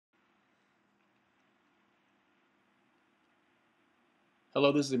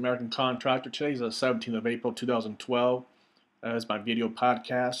Hello, this is the American Contractor. Today's the 17th of April 2012. It's my video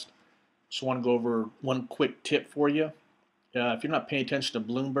podcast. Just want to go over one quick tip for you. If you're not paying attention to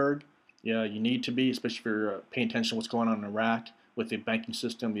Bloomberg, yeah, you need to be, especially if you're paying attention to what's going on in Iraq with the banking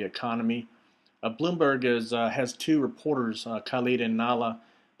system, the economy. Bloomberg has two reporters, Khalid and Nala.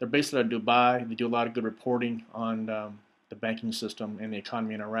 They're based out of Dubai. They do a lot of good reporting on the banking system and the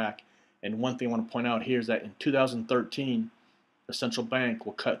economy in Iraq. And one thing I want to point out here is that in 2013, the central bank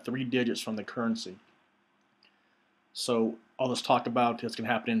will cut 3 digits from the currency. So all this talk about what's going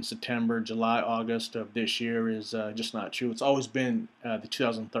to happen in September, July, August of this year is just not true. It's always been the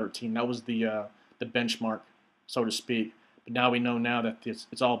 2013. That was the benchmark, so to speak. But now we know now that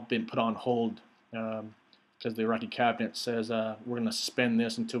it's all been put on hold because the Iraqi cabinet says we're going to suspend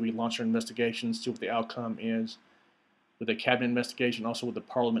this until we launch our investigations, see what the outcome is with the cabinet investigation, also with the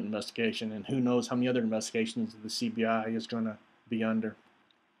parliament investigation, and who knows how many other investigations the CBI is going to be under.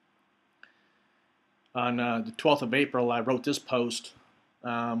 On the 12th of April, I wrote this post. We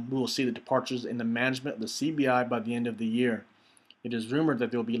will see the departures in the management of the CBI by the end of the year. It is rumored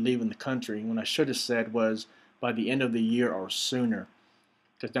that they will be leaving the country. What I should have said was by the end of the year or sooner,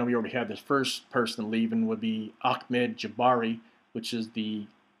 because now we already have the first person leaving would be Ahmed Jabari, which is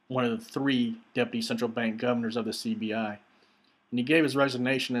one of the three deputy central bank governors of the CBI. And he gave his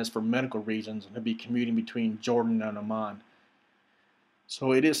resignation as for medical reasons and he'll be commuting between Jordan and Oman.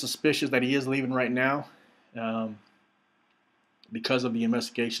 So it is suspicious that he is leaving right now because of the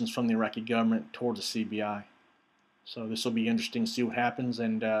investigations from the Iraqi government towards the CBI. So this will be interesting to see what happens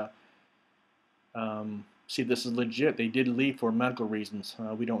and see if this is legit. They did leave for medical reasons.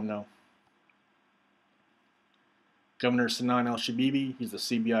 We don't know. Governor Sinan al-Shabibi, he's the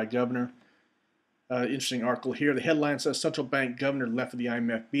CBI governor. Interesting article here. The headline says central bank governor left for the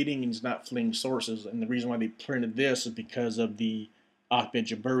IMF meeting and he's not fleeing sources. And the reason why they printed this is because of the Ahmed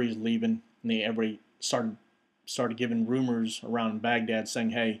Jabari's leaving, and they everybody started giving rumors around Baghdad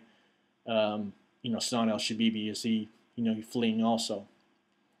saying, "Hey, Sinan al-Shabibi is he fleeing also?"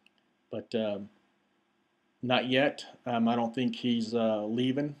 But not yet. I don't think he's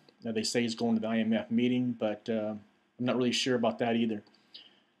leaving. They say he's going to the IMF meeting, but I'm not really sure about that either.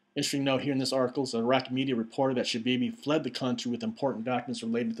 Interesting note here in this article is Iraqi media reported that Shabibi fled the country with important documents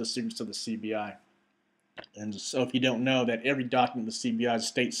related to the secrets of the CBI. And so if you don't know that every document of the CBI is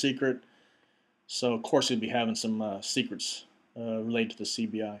state secret, so of course you'll be having some secrets related to the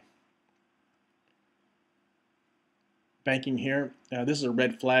CBI. Banking here, this is a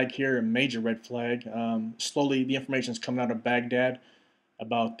red flag here, a major red flag. Slowly the information is coming out of Baghdad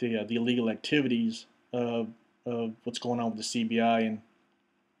about the illegal activities of what's going on with the CBI, and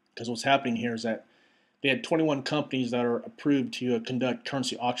because what's happening here is that they had 21 companies that are approved to conduct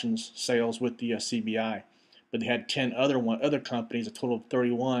currency auctions sales with the CBI, but they had 10 other companies, a total of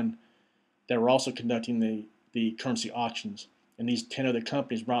 31, that were also conducting the currency auctions. And these 10 other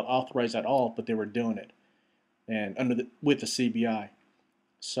companies were not authorized at all, but they were doing it, and with the CBI.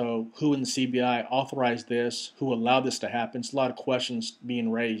 So who in the CBI authorized this? Who allowed this to happen? It's a lot of questions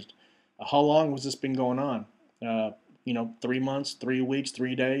being raised. How long was this been going on? 3 months, 3 weeks,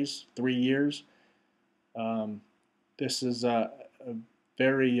 3 days, 3 years. This is a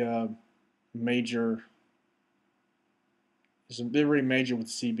very major. It's very major with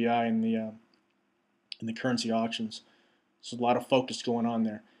the CBI and the currency auctions. So a lot of focus going on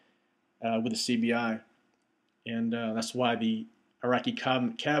there with the CBI, and that's why the Iraqi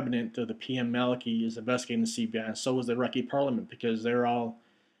cabinet, the PM Maliki, is investigating the CBI, and so is the Iraqi parliament, because they're all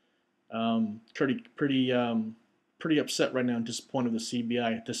pretty upset right now and disappointed with the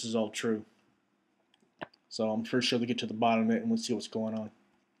CBI if this is all true. So I'm pretty sure they'll get to the bottom of it and we'll see what's going on.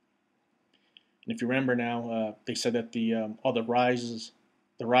 And if you remember now, they said that all the rise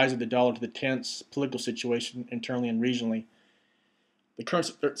of the dollar to the tense political situation internally and regionally. The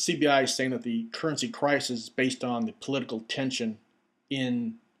CBI is saying that the currency crisis is based on the political tension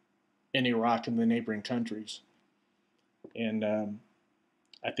in Iraq and the neighboring countries. And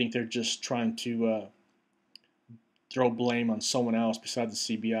I think they're just trying to throw blame on someone else besides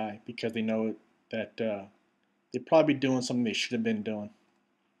the CBI, because they know that they're probably doing something they should have been doing.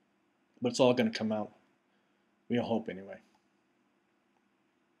 But it's all going to come out. We all hope anyway.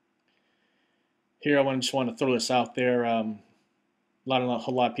 Here I just want to throw this out there. A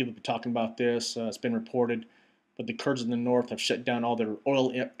whole lot of people have been talking about this. It's been reported, but the Kurds in the north have shut down all their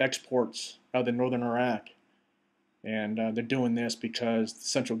oil exports out of the northern Iraq, and they're doing this because the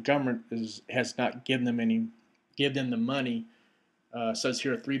central government has not given them the money. Says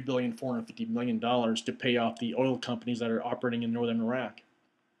here $3,450,000,000 to pay off the oil companies that are operating in northern Iraq.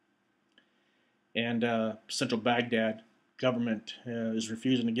 And central Baghdad government is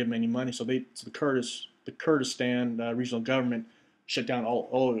refusing to give them any money. So the Kurdistan regional government shut down all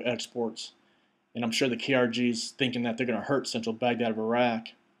oil exports. And I'm sure the KRG is thinking that they're going to hurt central Baghdad of Iraq.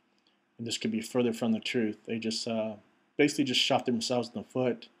 And this could be further from the truth. They just basically just shot themselves in the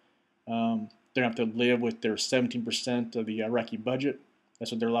foot. They're going to have to live with their 17% of the Iraqi budget.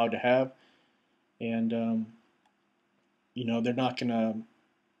 That's what they're allowed to have. And, they're not going to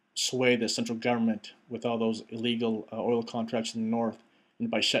sway the central government with all those illegal oil contracts in the north. And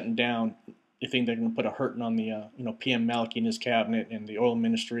by shutting down, they think they're going to put a hurting on the, PM Maliki and his cabinet and the oil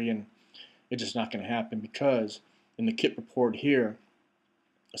ministry. And it's just not going to happen because in the KIP report here,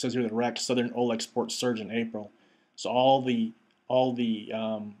 it says here that Iraq's southern oil exports surged in April. So all the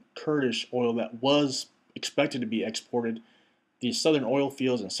Kurdish oil that was expected to be exported, the southern oil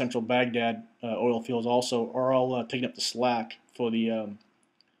fields and central Baghdad oil fields also are all taking up the slack for the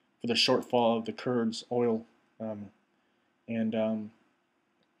shortfall of the Kurds' oil,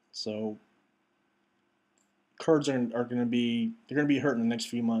 so Kurds are going to be hurt in the next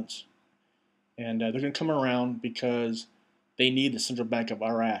few months, and they're going to come around because they need the central bank of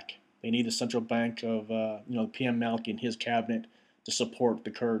Iraq. They need the central bank of PM Maliki and his cabinet to support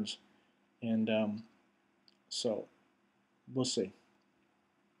the Kurds, and so we'll see.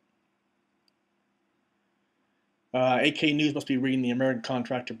 AK News must be reading the American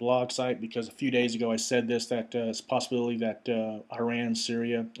Contractor blog site because a few days ago I said this, that it's a possibility that Iran,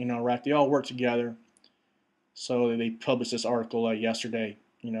 Syria, Iraq, they all work together. So they published this article yesterday.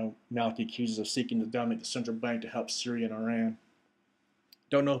 Maliki accuses of seeking to dominate the central bank to help Syria and Iran.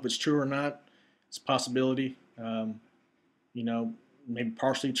 Don't know if it's true or not. It's a possibility. Maybe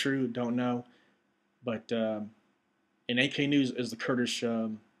partially true. Don't know. But and AK News is the Kurdish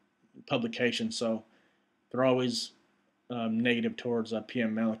publication, so they're always negative towards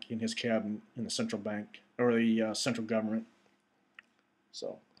PM Maliki and his cabinet in the central bank or the central government.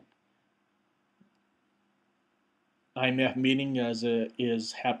 So, IMF meeting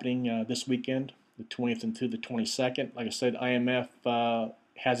is happening this weekend, the 20th and through the 22nd. Like I said, IMF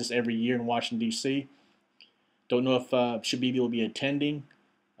has this every year in Washington, D.C. Don't know if Shabibi will be attending.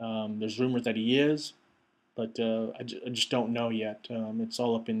 There's rumors that he is, but I just don't know yet. It's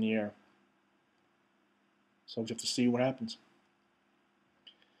all up in the air. So we'll have to see what happens.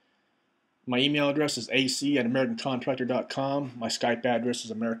 My email address is ac@americancontractor.com. My Skype address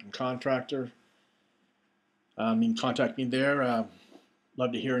is American Contractor. You can contact me there.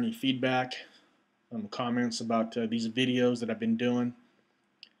 Love to hear any feedback, comments about these videos that I've been doing.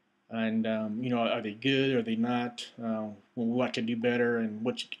 And, are they good? Are they not? What I could do better and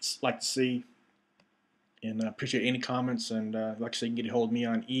what you'd like to see. And I appreciate any comments. And like I said, you can get a hold of me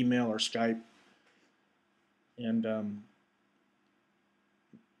on email or Skype. And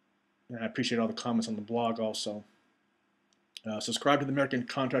I appreciate all the comments on the blog also. Subscribe to the American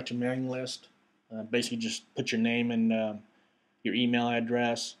Contractor mailing list. Basically just put your name and your email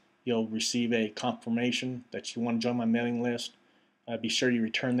address. You'll receive a confirmation that you want to join my mailing list. Be sure you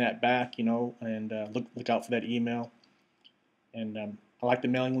return that back, and look out for that email. And I like the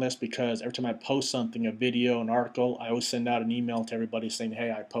mailing list because every time I post something, a video, an article, I always send out an email to everybody saying,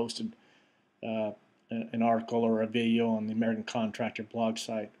 hey, I posted an article or a video on the American Contractor blog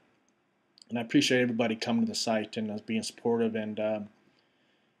site. And I appreciate everybody coming to the site and being supportive. And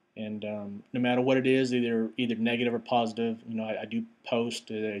no matter what it is, either negative or positive, I do post.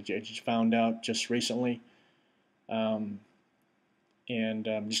 I just found out just recently, and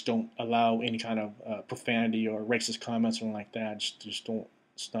just don't allow any kind of profanity or racist comments or anything like that. Just don't.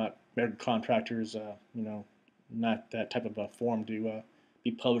 It's not American Contractors, not that type of a forum to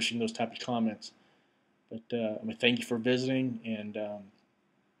be publishing those type of comments. But thank you for visiting, and I'll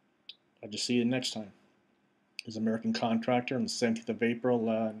just see you next time. This is American Contractor on the 17th of April,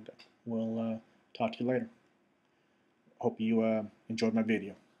 and we'll talk to you later. Hope you enjoyed my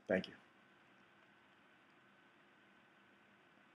video. Thank you.